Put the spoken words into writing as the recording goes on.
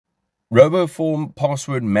Roboform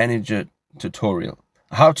Password Manager tutorial.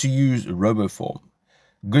 How to use Roboform.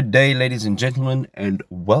 Good day, ladies and gentlemen, and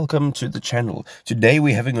welcome to the channel. Today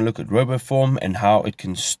we're having a look at Roboform and how it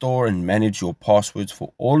can store and manage your passwords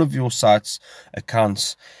for all of your sites,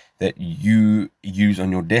 accounts that you use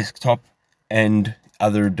on your desktop and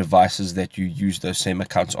other devices that you use those same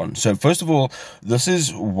accounts on. So first of all, this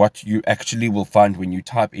is what you actually will find when you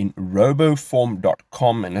type in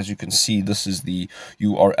roboform.com, and as you can see, this is the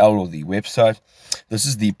URL or the website. This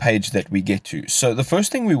is the page that we get to. So the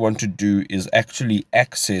first thing we want to do is actually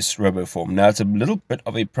access Roboform. Now it's a little bit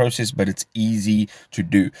of a process, but it's easy to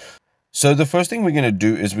do. So the first thing we're going to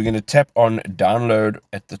do is we're going to tap on download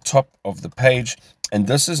at the top of the page, and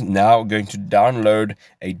this is now going to download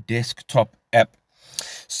a desktop app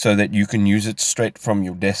so that you can use it straight from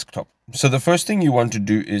your desktop. So the first thing you want to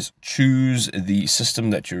do is choose the system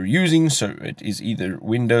that you're using. So it is either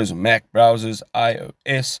Windows, Mac browsers,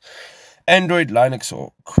 iOS, Android, Linux,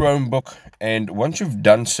 or Chromebook. And once you've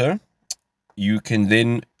done so, you can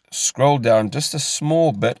then scroll down just a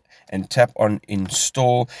small bit and tap on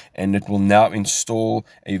install, and it will now install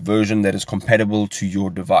a version that is compatible to your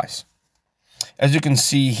device. As you can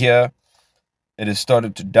see here, it has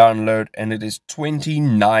started to download, and it is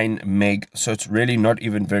 29 meg, so it's really not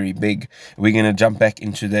even very big. We're going to jump back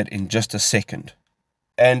into that in just a second.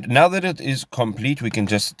 And now that it is complete, we can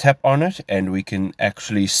just tap on it and we can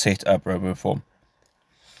actually set up Roboform.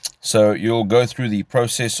 So you'll go through the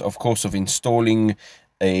process, of course, of installing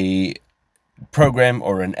a program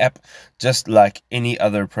or an app, just like any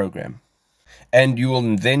other program. And you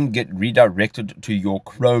will then get redirected to your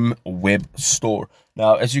Chrome web store.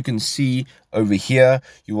 Now, as you can see over here,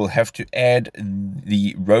 you will have to add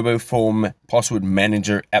the Roboform Password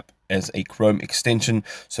Manager app as a Chrome extension.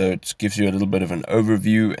 So it gives you a little bit of an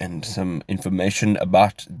overview and some information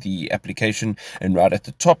about the application. And right at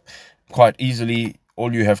the top, quite easily,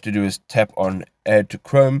 all you have to do is tap on Add to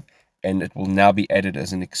Chrome, and it will now be added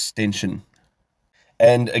as an extension.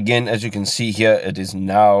 And again, as you can see here, it is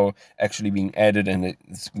now actually being added, and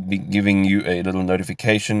it's giving you a little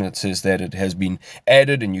notification. It says that it has been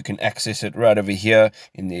added, and you can access it right over here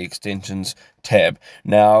in the extensions tab.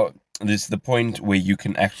 Now, this is the point where you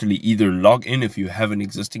can actually either log in if you have an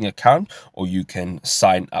existing account, or you can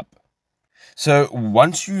sign up. So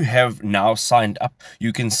once you have now signed up,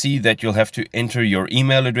 you can see that you'll have to enter your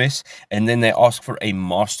email address, and then they ask for a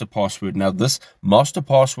master password. Now, this master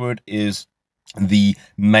password is the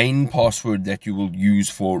main password that you will use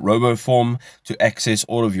for Roboform to access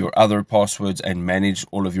all of your other passwords and manage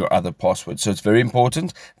all of your other passwords. So it's very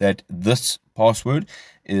important that this password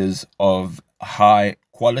is of high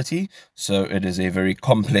quality. So it is a very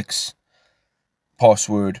complex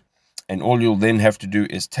password, and all you'll then have to do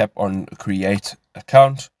is tap on create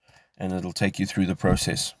account, and it'll take you through the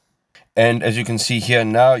process. And as you can see here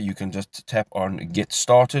now, you can just tap on get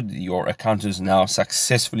started. Your account is now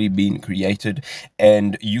successfully been created,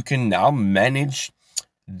 and you can now manage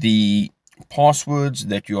the passwords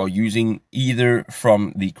that you are using either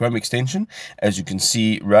from the Chrome extension. As you can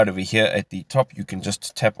see right over here at the top, you can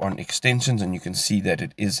just tap on extensions, and you can see that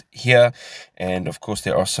it is here. And of course,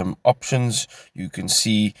 there are some options. You can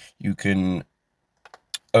see you can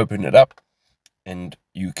open it up, and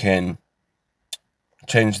you can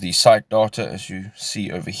change the site data, as you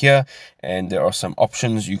see over here, and there are some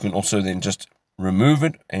options. You can also then just remove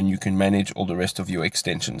it, and you can manage all the rest of your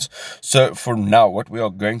extensions. So for now, what we are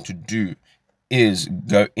going to do is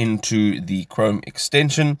go into the Chrome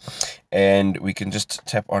extension, and we can just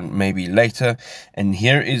tap on maybe later, and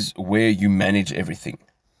here is where you manage everything.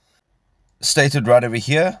 Stated right over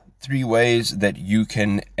here, 3 ways that you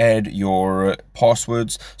can add your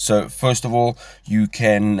passwords. So first of all, you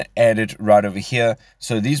can add it right over here.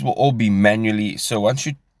 So these will all be manually. So once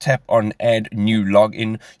you tap on add new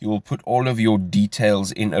login, you will put all of your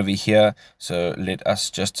details in over here. So let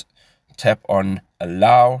us just tap on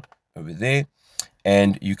allow over there,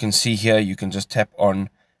 and you can see here you can just tap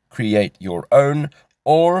on create your own,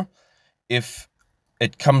 or if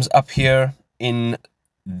it comes up here in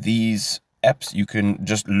these apps, you can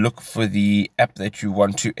just look for the app that you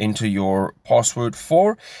want to enter your password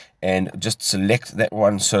for and just select that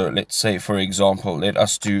one. So let's say, for example, let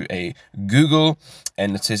us do a Google,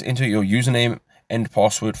 and it says enter your username and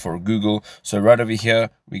password for Google. So right over here,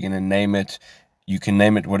 we're going to name it. You can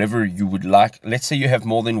name it whatever you would like. Let's say you have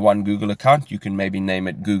more than one Google account. You can maybe name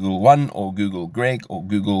it Google One, or Google Greg, or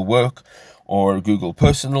Google Work, or Google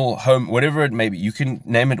Personal, Home, whatever it may be. You can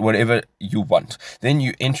name it whatever you want. Then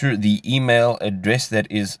you enter the email address that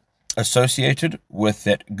is associated with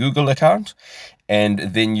that Google account, and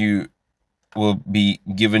then you will be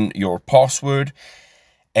given your password.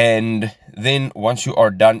 And then once you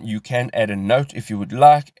are done, you can add a note if you would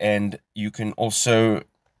like, and you can also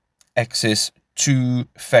access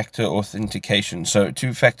two-factor authentication. So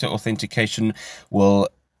two-factor authentication will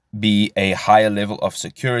be a higher level of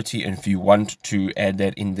security, and if you want to add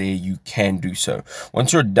that in there, you can do so.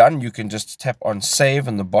 Once you're done, you can just tap on save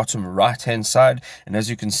on the bottom right hand side, and as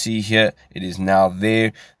you can see here, it is now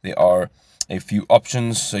there. There are a few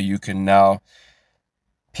options, so you can now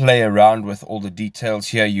play around with all the details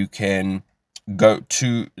here. You can go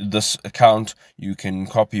to this account, you can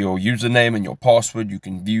copy your username and your password, you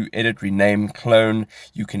can view, edit, rename, clone,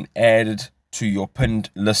 you can add it to your pinned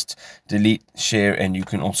list, delete, share, and you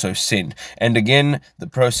can also send. And again, the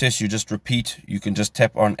process you just repeat. You can just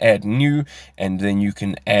tap on add new, and then you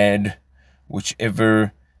can add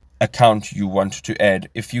whichever account you want to add.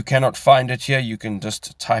 If you cannot find it here, you can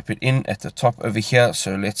just type it in at the top over here.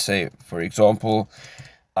 So let's say, for example,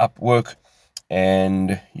 Upwork,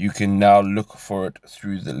 and you can now look for it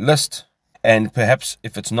through the list. And perhaps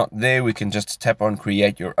if it's not there, we can just tap on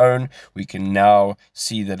create your own. We can now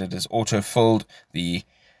see that it is auto-filled the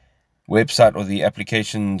website or the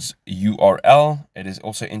application's URL. It is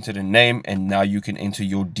also entered a name, and now you can enter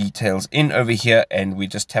your details in over here, and we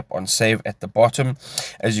just tap on save at the bottom.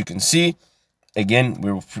 As you can see, again,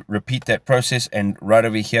 we'll repeat that process, and right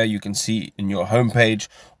over here you can see in your homepage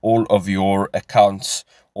all of your accounts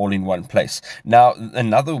all in one place. Now,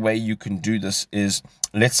 another way you can do this is,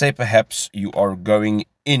 let's say perhaps you are going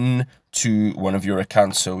in to one of your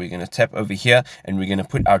accounts. So we're going to tap over here, and we're going to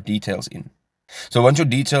put our details in. So once your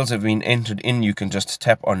details have been entered in, you can just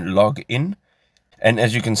tap on log in. And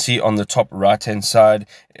as you can see on the top right hand side,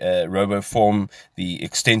 Roboform, the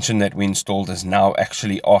extension that we installed, has now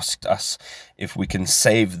actually asked us if we can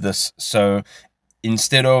save this. So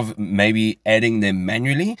instead of maybe adding them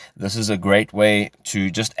manually, this is a great way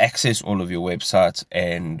to just access all of your websites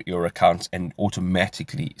and your accounts and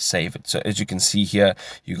automatically save it. So as you can see here,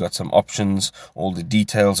 you got some options. All the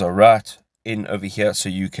details are right in over here, so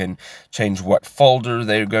you can change what folder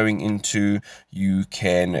they're going into, you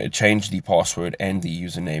can change the password and the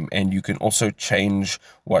username, and you can also change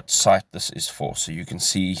what site this is for. So you can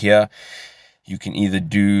see here, you can either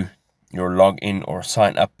do your login or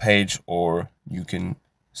sign up page, or you can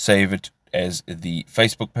save it as the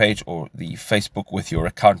Facebook page or the Facebook with your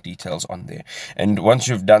account details on there. And once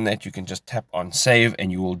you've done that, you can just tap on save,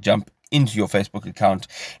 and you will jump into your Facebook account,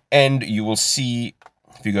 and you will see,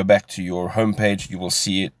 if you go back to your home page, you will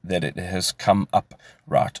see it that it has come up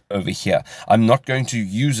right over here. I'm not going to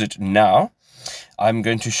use it now. I'm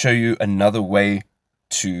going to show you another way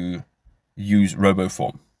to use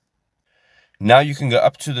Roboform. Now you can go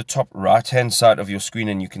up to the top right hand side of your screen,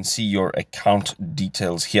 and you can see your account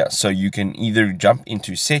details here. So you can either jump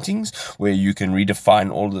into settings, where you can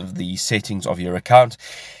redefine all of the settings of your account.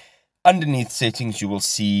 Underneath settings, you will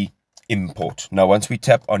see import. Now once we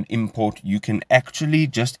tap on import, you can actually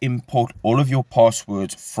just import all of your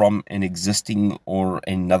passwords from an existing or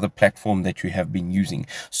another platform that you have been using.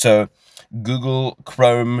 So Google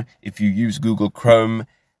Chrome, if you use Google Chrome,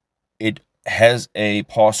 it has a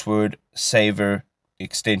password saver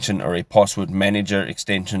extension or a password manager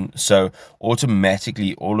extension, so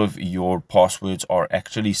automatically all of your passwords are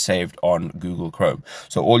actually saved on Google Chrome.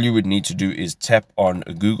 So all you would need to do is tap on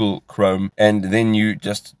Google Chrome, and then you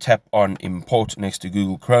just tap on import next to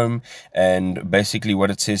Google Chrome, and basically what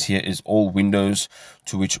it says here is all windows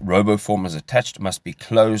to which Roboform is attached must be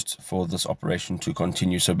closed for this operation to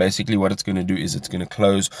continue. So basically what it's going to do is it's going to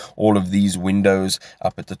close all of these windows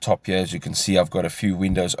up at the top here. As you can see, I've got a few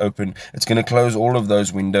windows open. It's going to close all of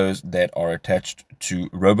those windows that are attached to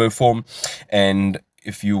Roboform, and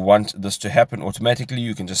if you want this to happen automatically,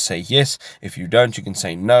 you can just say yes. If you don't, you can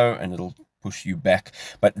say no, and it'll push you back.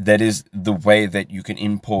 But that is the way that you can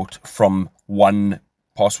import from one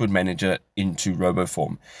password manager into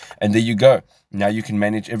Roboform. And there you go. Now you can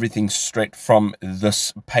manage everything straight from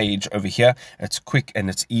this page over here. It's quick and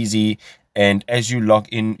it's easy. And as you log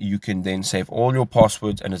in, you can then save all your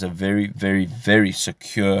passwords, and it's a very, very, very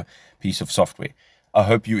secure piece of software. I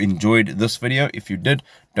hope you enjoyed this video. If you did,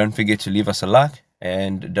 don't forget to leave us a like,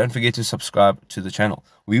 and don't forget to subscribe to the channel.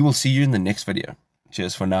 We will see you in the next video.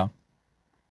 Cheers for now.